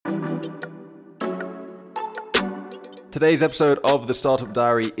Today's episode of the Startup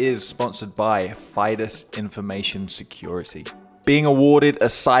Diary is sponsored by Fidus Information Security. Being awarded a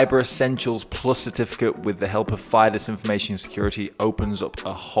Cyber Essentials Plus certificate with the help of Fidus Information Security opens up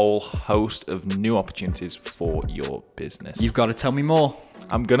a whole host of new opportunities for your business. You've got to tell me more.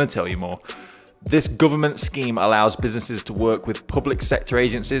 I'm going to tell you more. This government scheme allows businesses to work with public sector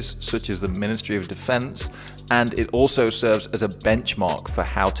agencies such as the Ministry of Defence, and it also serves as a benchmark for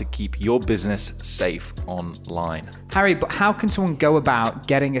how to keep your business safe online. Harry, but how can someone go about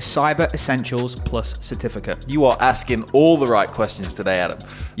getting a Cyber Essentials Plus certificate? You are asking all the right questions today, Adam.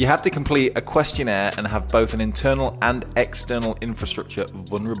 You have to complete a questionnaire and have both an internal and external infrastructure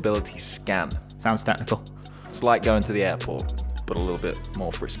vulnerability scan. Sounds technical. It's like going to the airport, but a little bit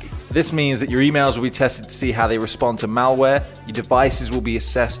more frisky. This means that your emails will be tested to see how they respond to malware, your devices will be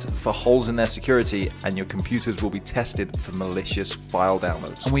assessed for holes in their security, and your computers will be tested for malicious file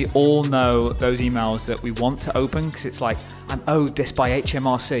downloads. And we all know those emails that we want to open because it's like, I'm owed this by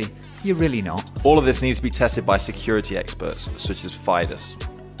HMRC. You're really not. All of this needs to be tested by security experts, such as Fidus.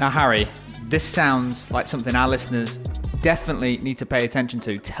 Now, Harry, this sounds like something our listeners definitely need to pay attention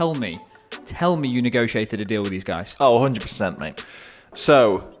to. Tell me you negotiated a deal with these guys. Oh, 100%, mate.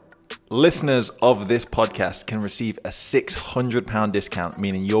 So, listeners of this podcast can receive a £600 discount,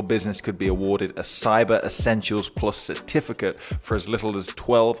 meaning your business could be awarded a Cyber Essentials Plus certificate for as little as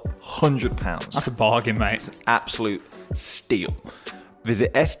 £1,200. That's a bargain, mate. It's an absolute steal.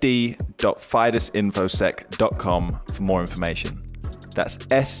 Visit sd.fidusinfosec.com for more information. That's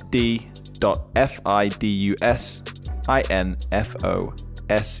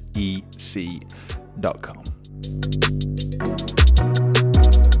sd.fidusinfosec.com.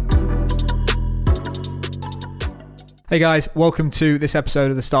 Hey guys, welcome to this episode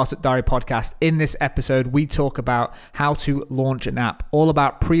of the Startup Diary podcast. In this episode, we talk about how to launch an app, all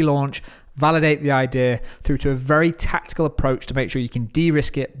about pre-launch, validate the idea through to a very tactical approach to make sure you can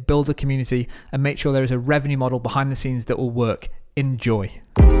de-risk it, build a community, and make sure there is a revenue model behind the scenes that will work. Enjoy.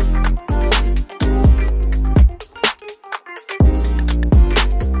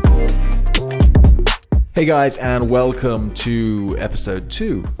 Hey guys, and welcome to episode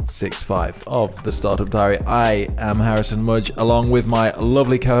 265 of the Startup Diary. I am Harrison Mudge, along with my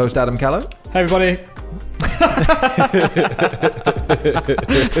lovely co-host Adam Callow. Hey everybody.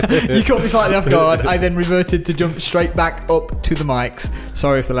 You caught me slightly off guard. I then reverted to jump straight back up to the mics.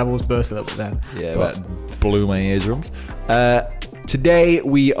 Sorry if the levels burst a little bit then. Yeah, that blew my eardrums. Today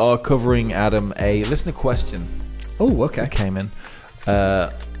we are covering, Adam, a listener question. Oh, okay. That came in.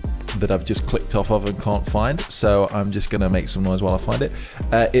 That I've just clicked off of and can't find, so I'm just going to make some noise while I find it.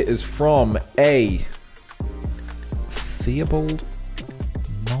 It is from a Theobald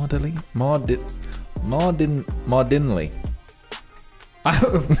Mardinley.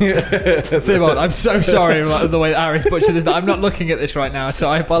 Theobald, I'm so sorry about the way that Harry's butchered this. I'm not looking at this right now, so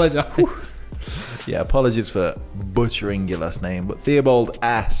I apologise. Yeah, apologies for butchering your last name, but Theobald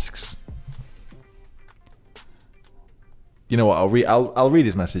asks... You know what? I'll read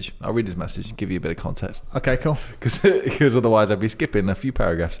his message. I'll read his message and give you a bit of context. Okay, cool. Because otherwise I'd be skipping a few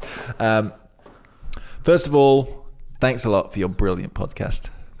paragraphs. First of all, thanks a lot for your brilliant podcast.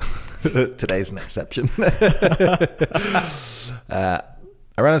 Today's an exception. I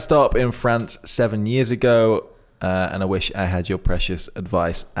ran a startup in France 7 years ago, and I wish I had your precious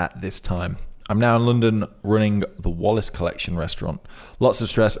advice at this time. I'm now in London running the Wallace Collection restaurant. Lots of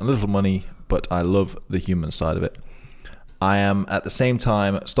stress and little money, but I love the human side of it. I am at the same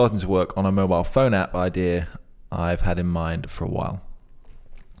time starting to work on a mobile phone app idea I've had in mind for a while.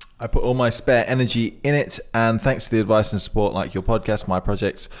 I put all my spare energy in it, and thanks to the advice and support like your podcast, my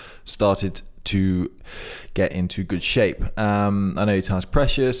projects started to get into good shape. I know your time's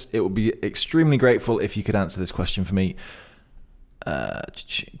precious. It would be extremely grateful if you could answer this question for me.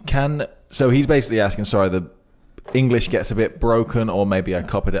 So he's basically asking, sorry, the English gets a bit broken, or maybe I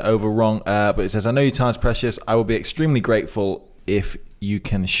copied it over wrong, but it says, I know your time's precious. I will be extremely grateful if you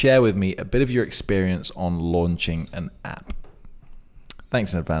can share with me a bit of your experience on launching an app.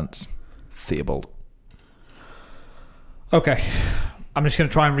 Thanks in advance, Theobald. Okay, I'm just going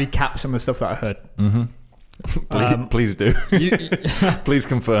to try and recap some of the stuff that I heard. Please do. Please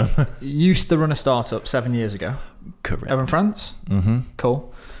confirm. Used to run a startup 7 years ago. Correct. Over in France? Mm-hmm.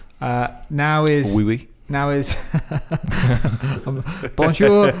 Cool. Now is... Oui. Now is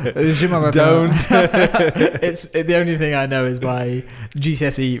bonjour, je m'appelle. Don't. It's the only thing I know is my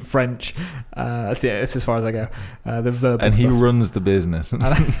GCSE French. That's as far as I go. The verb. And he runs the business.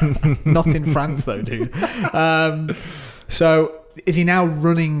 Not in France though, dude. So is he now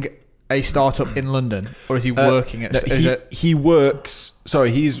running a startup in London, or is he working at? He works.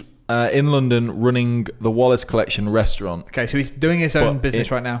 Sorry, he's in London running the Wallace Collection restaurant. Okay, so he's doing his own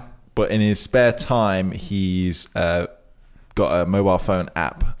business right now. But in his spare time, he's got a mobile phone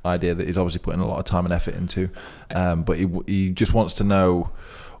app idea that he's obviously putting a lot of time and effort into. But he just wants to know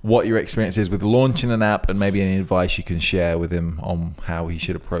what your experience is with launching an app and maybe any advice you can share with him on how he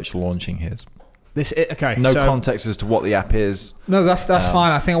should approach launching his. No context as to what the app is. No, that's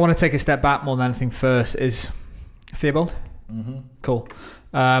fine. I think I want to take a step back more than anything first. Is Theobald? Mm-hmm. Cool.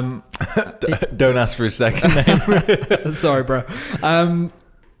 Don't ask for his second name. Sorry, bro.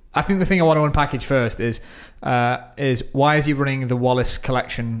 I think the thing I want to unpackage first is why is he running the Wallace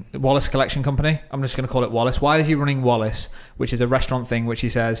Collection Company? I'm just going to call it Wallace. Why is he running Wallace, which is a restaurant thing, which he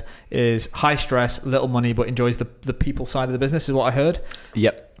says is high stress, little money, but enjoys the people side of the business, is what I heard.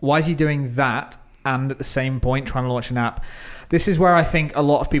 Yep. Why is he doing that and at the same point trying to launch an app? This is where I think a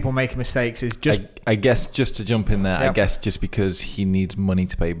lot of people make mistakes. Is just I guess just to jump in there, Yep. I guess just because he needs money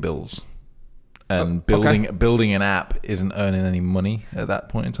to pay bills, and building an app isn't earning any money at that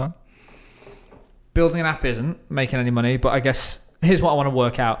point in time. Building an app isn't making any money, but I guess here's what I want to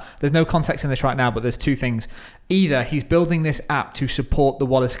work out. There's no context in this right now, but there's two things. Either he's building this app to support the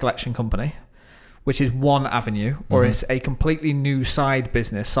Wallace Collection Company, which is one avenue, or it's a completely new side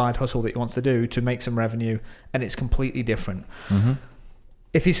hustle that he wants to do to make some revenue, and it's completely different. Mm-hmm.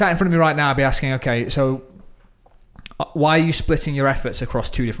 If he sat in front of me right now, I'd be asking, okay, so why are you splitting your efforts across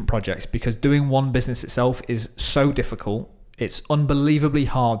two different projects? Because doing one business itself is so difficult. It's unbelievably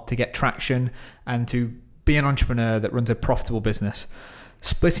hard to get traction and to be an entrepreneur that runs a profitable business.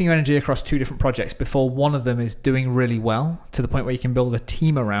 Splitting your energy across two different projects before one of them is doing really well to the point where you can build a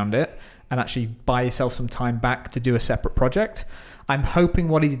team around it and actually buy yourself some time back to do a separate project. I'm hoping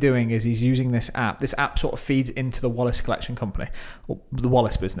what he's doing is he's using this app. This app sort of feeds into the Wallace Collection Company, or the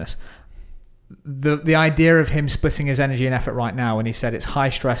Wallace business. The idea of him splitting his energy and effort right now, and he said it's high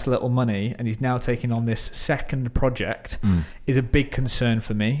stress, little money, and he's now taking on this second project, is a big concern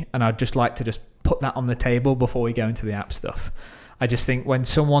for me. And I'd just like to just put that on the table before we go into the app stuff. I just think when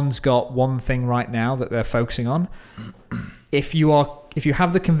someone's got one thing right now that they're focusing on, if you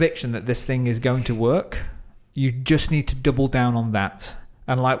have the conviction that this thing is going to work, you just need to double down on that.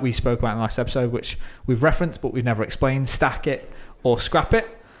 And like we spoke about in the last episode, which we've referenced but we've never explained, stack it or scrap it.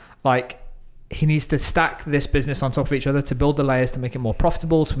 Like, he needs to stack this business on top of each other to build the layers, to make it more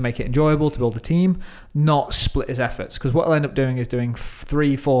profitable, to make it enjoyable, to build a team, not split his efforts. Because what he'll end up doing is doing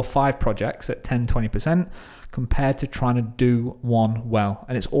 3, 4, 5 projects at 10, 20% compared to trying to do one well.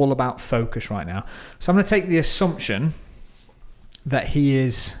 And it's all about focus right now. So I'm going to take the assumption that he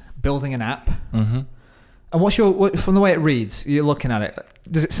is building an app. Mm-hmm. And from the way it reads, you're looking at it,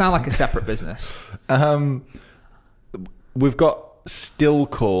 does it sound like a separate business? We've got Still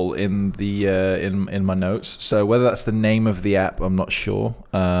Call in the in my notes, so whether that's the name of the app, I'm not sure.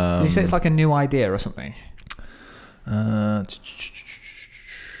 Did he say it's like a new idea or something?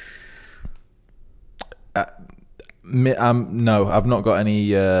 No, I've not got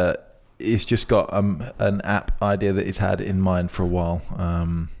any. It's just got an app idea that he's had in mind for a while.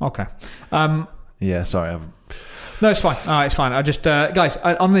 Okay. Yeah, sorry. No, it's fine. All right, it's fine. I just, guys,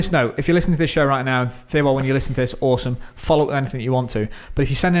 on this note, if you're listening to this show right now, Theobald, when you listen to this, awesome. Follow up with anything that you want to. But if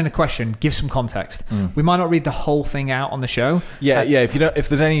you send in a question, give some context. We might not read the whole thing out on the show. Yeah. If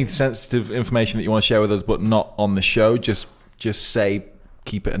there's any sensitive information that you want to share with us, but not on the show, just say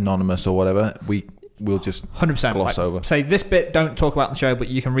keep it anonymous or whatever. We'll just 100% gloss over. Say this bit, don't talk about on the show, but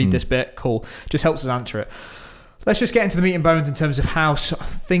you can read this bit. Cool. Just helps us answer it. Let's just get into the meat and bones in terms of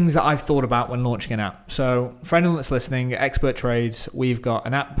things that I've thought about when launching an app. So for anyone that's listening, Expert Trades, we've got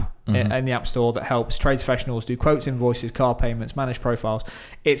an app in the App Store that helps trades professionals do quotes, invoices, car payments, manage profiles.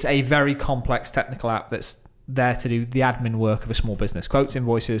 It's a very complex technical app that's there to do the admin work of a small business. Quotes,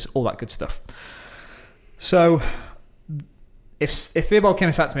 invoices, all that good stuff. So if Theobald came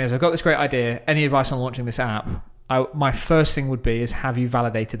and sat to me as I've got this great idea, any advice on launching this app? My first thing would be is, have you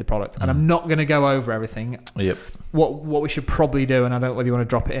validated the product? And I'm not going to go over everything. Yep. What we should probably do, and I don't know whether you want to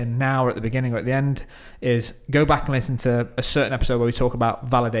drop it in now or at the beginning or at the end, is go back and listen to a certain episode where we talk about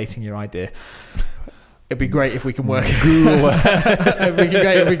validating your idea. It'd be great if we can work if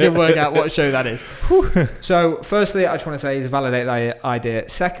we can work out what show that is. So firstly, I just want to say is validate the idea.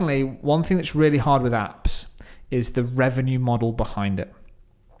 Secondly, one thing that's really hard with apps is the revenue model behind it.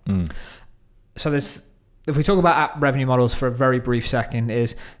 So if we talk about app revenue models for a very brief second,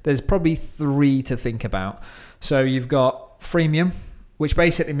 there's probably 3 to think about. So you've got freemium, which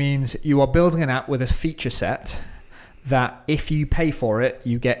basically means you are building an app with a feature set that if you pay for it,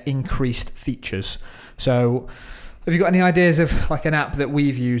 you get increased features. So have you got any ideas of like an app that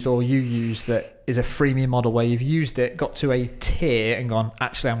we've used or you use that is a freemium model where you've used it, got to a tier and gone,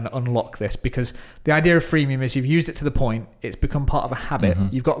 actually, I'm going to unlock this, because the idea of freemium is you've used it to the point, it's become part of a habit,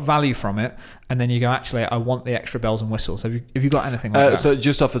 you've got value from it, and then you go, actually, I want the extra bells and whistles. Have you got anything like that? So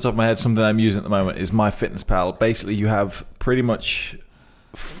just off the top of my head, something I'm using at the moment is MyFitnessPal. Basically, you have pretty much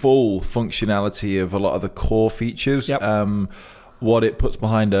full functionality of a lot of the core features. Yep. What it puts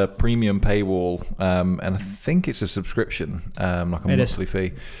behind a premium paywall, and I think it's a subscription, like a monthly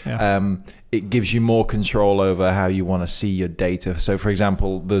fee. Yeah. It gives you more control over how you want to see your data. So, for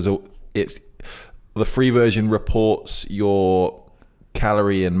example, the free version reports your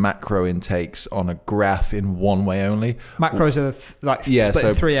calorie and macro intakes on a graph in one way only. Macros are split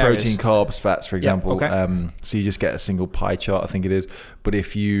in three areas. Protein, carbs, fats, for example. Yep, okay. So you just get a single pie chart, I think it is. But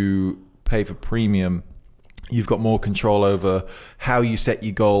if you pay for premium, you've got more control over how you set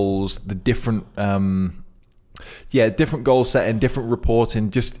your goals, the different different goal setting, different reporting.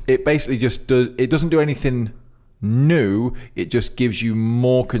 It doesn't do anything new. It just gives you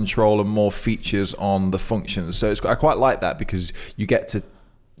more control and more features on the functions. So I quite like that, because you get to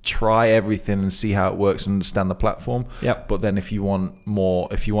try everything and see how it works and understand the platform. Yep. But then if you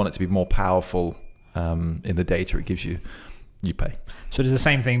want it to be more powerful in the data it gives you, you pay. So it's the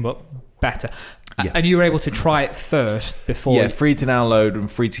same thing but better. Yeah. And you were able to try it first before. Yeah, free to download and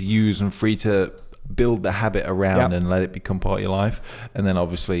free to use and free to build the habit around and let it become part of your life. And then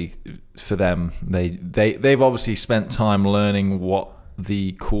obviously for them, they've obviously spent time learning what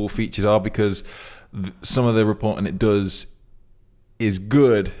the cool features are, because some of the reporting it does is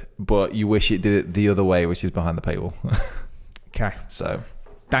good, but you wish it did it the other way, which is behind the paywall. Okay. So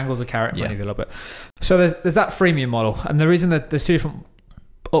dangles a carrot in front of you a little bit. So there's that freemium model, and the reason that there's two different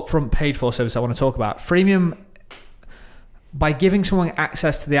upfront paid for services I want to talk about. Freemium, by giving someone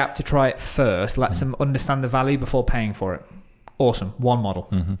access to the app to try it first, lets them understand the value before paying for it. Awesome. One model.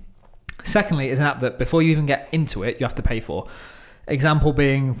 Secondly, is an app that before you even get into it, you have to pay for. Example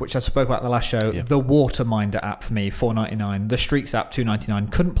being, which I spoke about in the last show, the Waterminder app for me, $4.99. The Streaks app,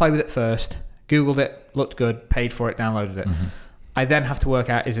 $2.99. Couldn't play with it first. Googled it, looked good, paid for it, downloaded it. I then have to work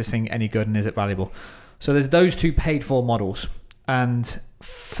out, is this thing any good and is it valuable? So there's those two paid for models. And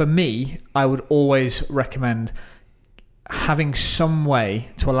for me, I would always recommend having some way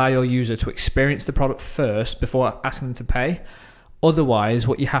to allow your user to experience the product first before asking them to pay. Otherwise,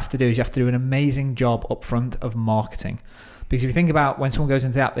 what you have to do is you have to do an amazing job up front of marketing. Because if you think about when someone goes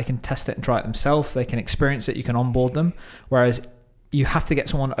into the app, they can test it and try it themselves. They can experience it. You can onboard them. Whereas you have to get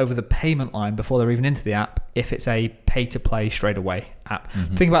someone over the payment line before they're even into the app if it's a pay-to-play straight-away app.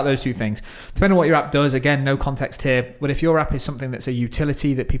 Think about those two things. Depending on what your app does, again, no context here, but if your app is something that's a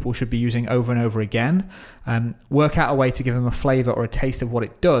utility that people should be using over and over again, work out a way to give them a flavor or a taste of what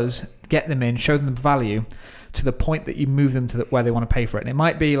it does, get them in, show them the value to the point that you move them to where they want to pay for it. And it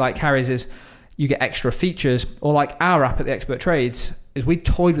might be like Harry's is, you get extra features, or like our app at the Expert Trades, is we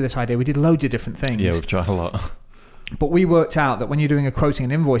toyed with this idea. We did loads of different things. Yeah, we've tried a lot. But we worked out that when you're doing a quoting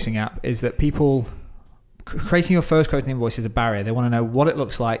and invoicing app, is that people creating your first quote and invoice is a barrier. They want to know what it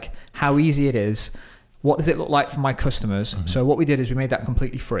looks like, how easy it is, what does it look like for my customers. So what we did is we made that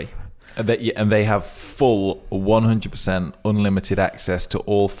completely free. And they have full 100% unlimited access to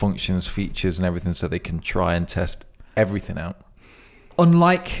all functions, features, and everything, so they can try and test everything out.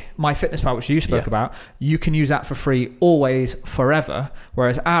 Unlike MyFitnessPal, which you spoke about, you can use that for free always, forever.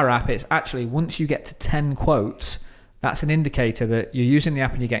 Whereas our app, it's actually once you get to 10 quotes, that's an indicator that you're using the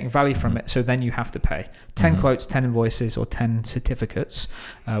app and you're getting value from it. So then you have to pay 10 quotes, 10 invoices, or 10 certificates,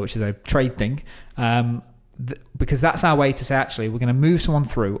 which is a trade thing. Because that's our way to say, actually, we're going to move someone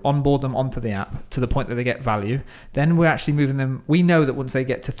through, onboard them onto the app to the point that they get value. Then we're actually moving them. We know that once they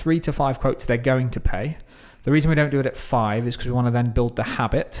get to 3 to 5 quotes, they're going to pay. The reason we don't do it at 5 is because we want to then build the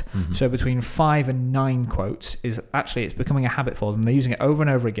habit. So between 5 and 9 quotes is actually, it's becoming a habit for them. They're using it over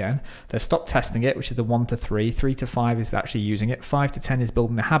and over again. They've stopped testing it, which is the 1 to 3. 3 to 5 is actually using it. 5 to 10 is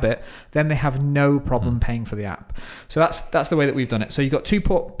building the habit. Then they have no problem paying for the app. So that's the way that we've done it. So you've got 2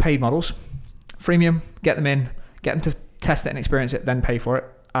 paid models. Freemium, get them in, get them to test it and experience it, then pay for it,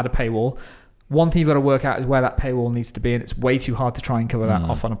 add a paywall. One thing you've got to work out is where that paywall needs to be, and it's way too hard to try and cover that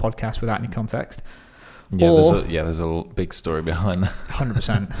off on a podcast without any context. Yeah, there's a big story behind that.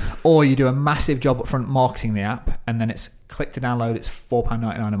 100%. Or you do a massive job up front marketing the app, and then it's click to download, it's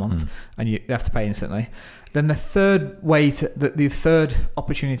 £4.99 a month, and you have to pay instantly. Then the third the third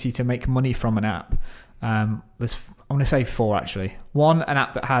opportunity to make money from an app, I'm going to say 4 actually. 1, an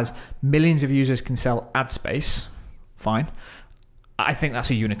app that has millions of users can sell ad space. Fine. I think that's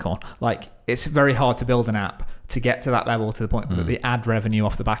a unicorn. Like, it's very hard to build an app to get to that level, to the point that the ad revenue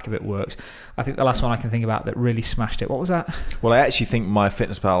off the back of it works. I think the last one I can think about that really smashed it, what was that? Well, I actually think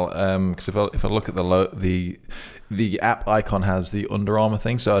MyFitnessPal, because if I look at the app icon has the Under Armour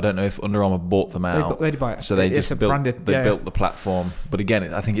thing, so I don't know if Under Armour bought them out. They did buy it. So they It's just a built, branded, built the platform. But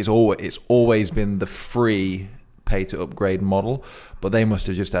again, I think it's always been the free pay to upgrade model, but they must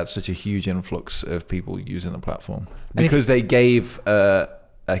have just had such a huge influx of people using the platform because they gave a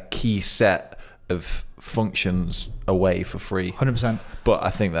key set of functions away for free. 100%. But I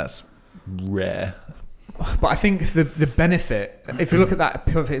think that's rare. But I think the benefit, if you look at that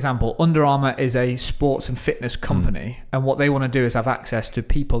perfect example, Under Armour is a sports and fitness company, and what they want to do is have access to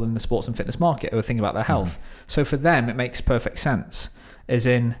people in the sports and fitness market who are thinking about their health. So for them, it makes perfect sense,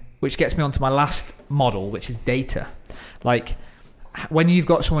 which gets me onto my last model, which is data. Like, when you've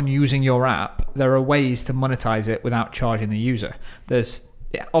got someone using your app, there are ways to monetize it without charging the user.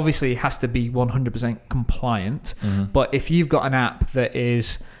 It obviously has to be 100% compliant, but if you've got an app that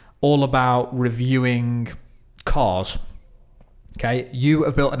is all about reviewing cars, okay, you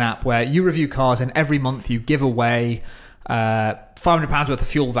have built an app where you review cars, and every month you give away £500 worth of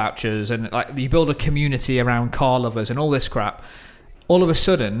fuel vouchers, and like you build a community around car lovers and all this crap. All of a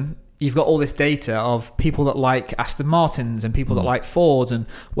sudden, you've got all this data of people that like Aston Martins and people that like Fords, and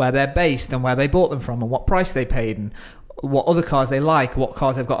where they're based and where they bought them from and what price they paid and what other cars they like, what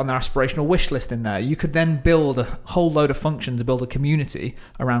cars they've got on their aspirational wish list in there. You could then build a whole load of functions to build a community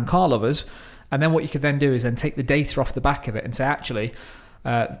around car lovers. And then what you could then do is then take the data off the back of it and say, actually,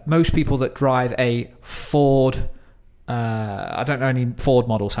 most people that drive a Ford, I don't know any Ford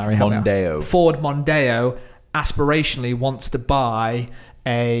models, Harry. Mondeo. Ford Mondeo aspirationally wants to buy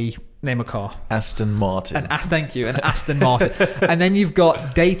name a car. Aston Martin. Thank you, an Aston Martin. And then you've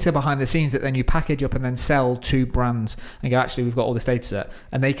got data behind the scenes that then you package up and then sell to brands and go, actually, we've got all this data set,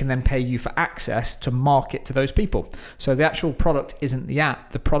 and they can then pay you for access to market to those people. So the actual product isn't the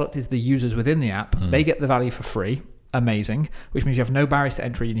app. The product is the users within the app. They get the value for free. Amazing, which means you have no barriers to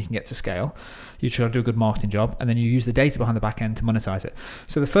entry and you can get to scale. You try to do a good marketing job, and then you use the data behind the back end to monetize it.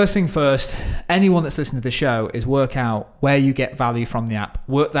 So the first thing first, anyone that's listening to the show, is work out where you get value from the app.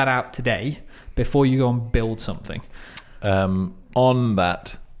 Work that out today before you go and build something. On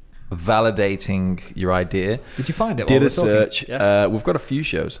that, validating your idea. Did you find it? Did a search. Yes. We've got a few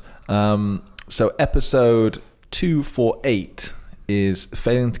shows. So episode 248 is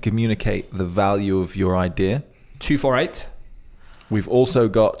failing to communicate the value of your idea. 248. We've also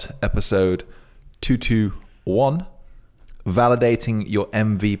got episode 221, validating your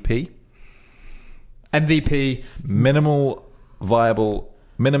MVP. MVP. Minimum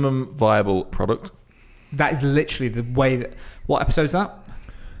viable product. That is literally the way that... What episode is that?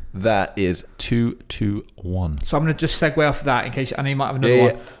 That is 221. So I'm going to just segue off of that in case... I know you might have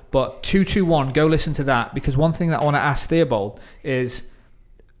another one. But 221, go listen to that, because one thing that I want to ask Theobald is,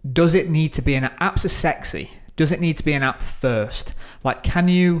 does it need to be an... Apps are sexy. Does it need to be an app first? Like, can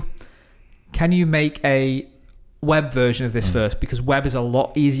you make a web version of this first? Because web is a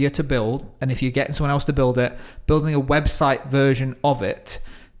lot easier to build, and if you're getting someone else to build it, building a website version of it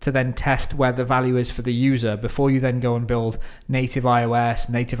to then test where the value is for the user before you then go and build native iOS,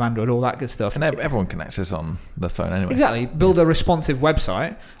 native Android, all that good stuff. And everyone can access on the phone anyway. Exactly. Build a responsive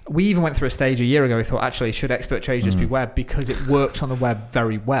website. We even went through a stage a year ago. We thought, actually, should Expert Trade just be web? Because it works on the web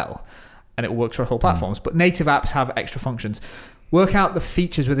very well, and it works for all platforms. But native apps have extra functions. Work out the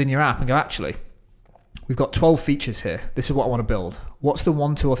features within your app and go, actually, we've got 12 features here. This is what I want to build. What's the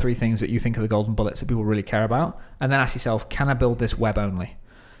 1, 2, or 3 things that you think are the golden bullets that people really care about? And then ask yourself, can I build this web only?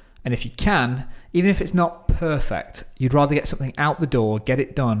 And if you can, even if it's not perfect, you'd rather get something out the door, get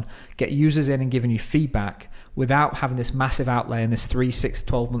it done, get users in and giving you feedback without having this massive outlay in this 3, 6,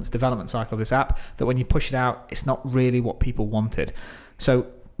 12 months development cycle of this app, that when you push it out, it's not really what people wanted. So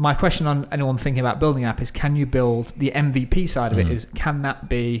my question on anyone thinking about building an app is, can you build the MVP side of it? Is, can that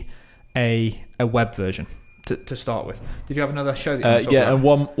be a web version to start with? Did you have another show that you about? And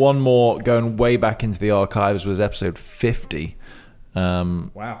one more going way back into the archives was episode 50.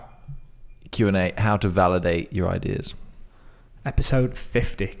 Wow. Q&A, how to validate your ideas. Episode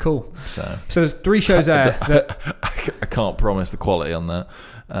 50. Cool. So there's 3 shows there. I can't promise the quality on that.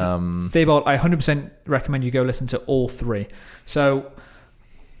 Theobald, I 100% recommend you go listen to all 3. So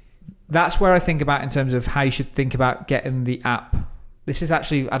that's where I think about in terms of how you should think about getting the app. This is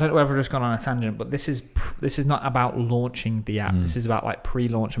actually, I don't know whether I've just gone on a tangent, but this is not about launching the app. This is about like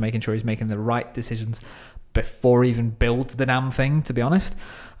pre-launch and making sure he's making the right decisions before he even builds the damn thing, to be honest.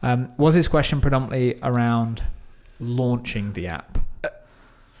 Was his question predominantly around launching the app?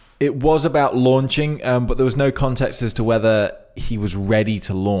 It was about launching, but there was no context as to whether he was ready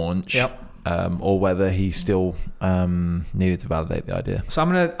to launch. Yep. Or whether he still needed to validate the idea. So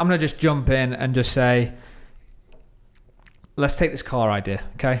I'm gonna just jump in and just say, let's take this car idea,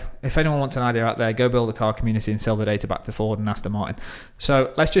 okay? If anyone wants an idea out there, go build a car community and sell the data back to Ford and Aston Martin.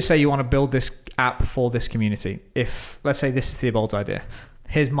 So let's just say you want to build this app for this community. If, let's say this is Theobald's idea.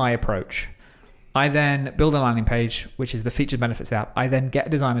 Here's my approach. I then build a landing page, which is the features and benefits of the app. I then get a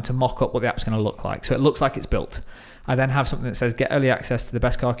designer to mock up what the app's going to look like. So it looks like it's built. I then have something that says get early access to the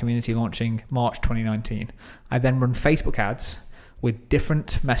best car community launching March 2019. I then run Facebook ads with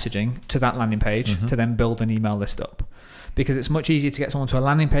different messaging to that landing page to then build an email list up. Because it's much easier to get someone to a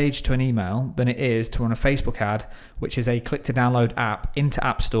landing page to an email than it is to run a Facebook ad, which is a click to download app into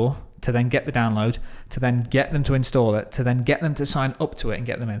App Store, to then get the download, to then get them to install it, to then get them to sign up to it and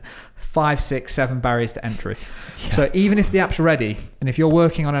get them in. 5, 6, 7 barriers to entry. Yeah. So even if the app's ready, and if you're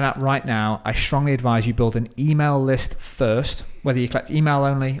working on an app right now, I strongly advise you build an email list first, whether you collect email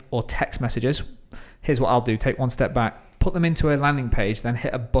only or text messages. Here's what I'll do. Take one step back. Put them into a landing page, then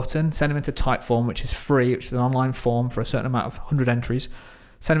hit a button, send them into Typeform, which is free, which is an online form for a certain amount of 100 entries.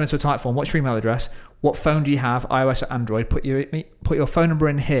 Send them into a Typeform. What's your email address? What phone do you have, iOS or Android? Put your phone number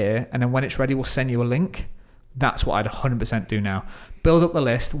in here, and then when it's ready, we'll send you a link. That's what I'd 100% do now. Build up the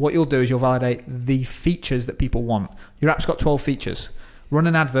list. What you'll do is you'll validate the features that people want. Your app's got 12 features. Run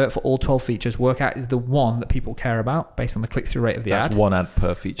an advert for all 12 features. Work out is the one that people care about based on the click-through rate of the ad. That's one ad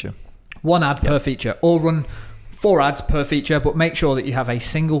per feature. One ad per feature. Or run 4 ads per feature, but make sure that you have a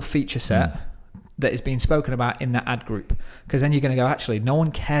single feature set that is being spoken about in that ad group. Because then you're going to go, actually, no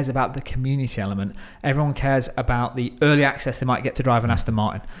one cares about the community element. Everyone cares about the early access they might get to drive an Aston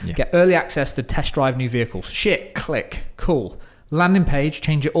Martin. Yeah. Get early access to test drive new vehicles. Shit, click, cool. Landing page,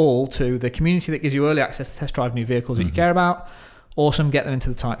 change it all to the community that gives you early access to test drive new vehicles that you care about. Awesome, get them into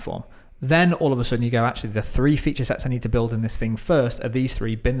the Typeform. Then all of a sudden you go, actually, the 3 feature sets I need to build in this thing first are these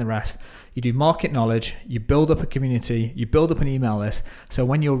 3, bin the rest. You do market knowledge, you build up a community, you build up an email list. So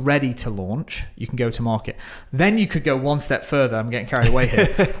when you're ready to launch, you can go to market. Then you could go one step further. I'm getting carried away here.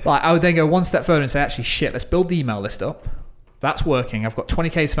 Like, I would then go one step further and say, actually, shit, let's build the email list up. That's working. I've got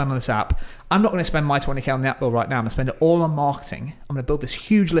 20K to spend on this app. I'm not going to spend my 20K on the app build right now. I'm going to spend it all on marketing. I'm going to build this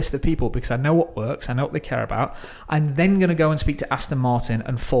huge list of people because I know what works. I know what they care about. I'm then going to go and speak to Aston Martin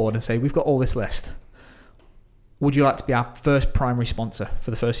and Ford and say, we've got all this list. Would you like to be our first primary sponsor for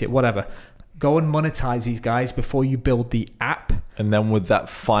the first year? Whatever. Go and monetize these guys before you build the app. And then would that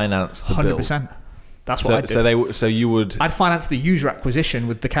finance the 100%. build? That's what I'd do. So you would... I'd finance the user acquisition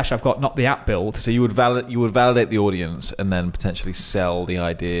with the cash I've got, not the app build. So you would validate the audience and then potentially sell the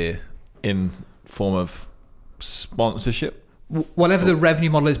idea in form of sponsorship? Whatever the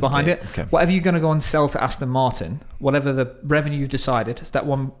revenue model is behind it. Okay. Whatever you're going to go and sell to Aston Martin, whatever the revenue you've decided, step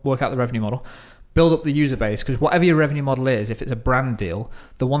one, work out the revenue model. Build up the user base, because whatever your revenue model is, if it's a brand deal,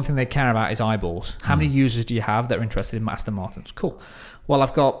 the one thing they care about is eyeballs. How many users do you have that are interested in Aston Martins? Cool. Well,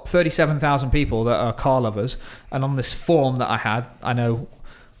 I've got 37,000 people that are car lovers, and on this form that I had, I know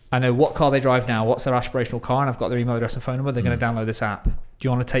what car they drive now, what's their aspirational car, and I've got their email address and phone number. They're going to download this app. Do you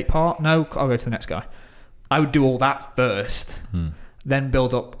want to take part? No, I'll go to the next guy. I would do all that first, then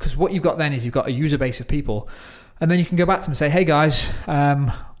build up, because what you've got then is you've got a user base of people, and then you can go back to them and say, hey guys,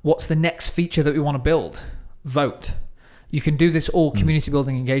 what's the next feature that we want to build? Vote. You can do this all community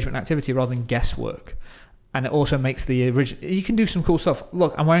building, engagement, and activity rather than guesswork. And it also makes the original... You can do some cool stuff.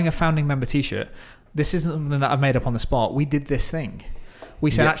 Look, I'm wearing a founding member t-shirt. This isn't something that I've made up on the spot. We did this thing.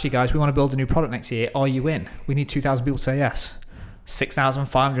 We said, actually, guys, we want to build a new product next year. Are you in? We need 2,000 people to say yes.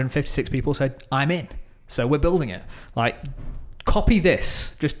 6,556 people said, I'm in. So we're building it. Like, copy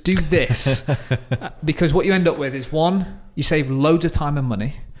this. Just do this. Because what you end up with is, 1, you save loads of time and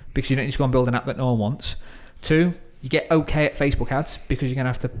money because you don't need to go and build an app that no one wants. 2, you get okay at Facebook ads because you're going to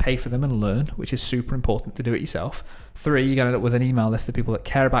have to pay for them and learn, which is super important to do it yourself. 3, you're going to end up with an email list of people that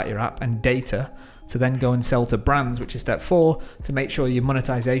care about your app and data to then go and sell to brands, which is step 4, to make sure your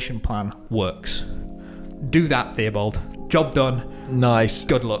monetization plan works. Do that, Theobald. Job done. Nice.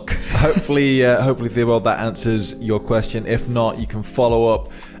 Good luck. Hopefully, Theobald, that answers your question. If not, you can follow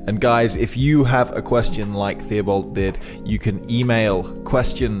up. And guys, if you have a question like Theobald did, you can email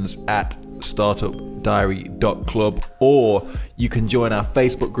questions@startupdiary.club, or you can join our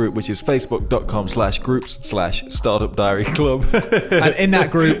Facebook group, which is facebook.com/groups/startupdiaryclub. And in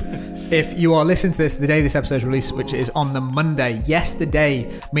that group, if you are listening to this the day this episode is released, which is on the Monday, yesterday,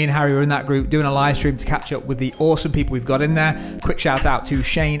 me and Harry were in that group doing a live stream to catch up with the awesome people we've got in there. Quick shout out to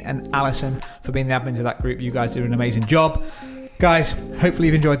Shane and Alison for being the admins of that group. You guys do an amazing job. Guys, hopefully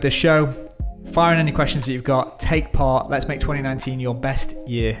you've enjoyed this show. Fire in any questions that you've got. Take part. Let's make 2019 your best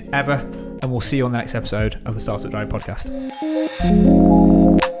year ever. And we'll see you on the next episode of the Startup Diary podcast.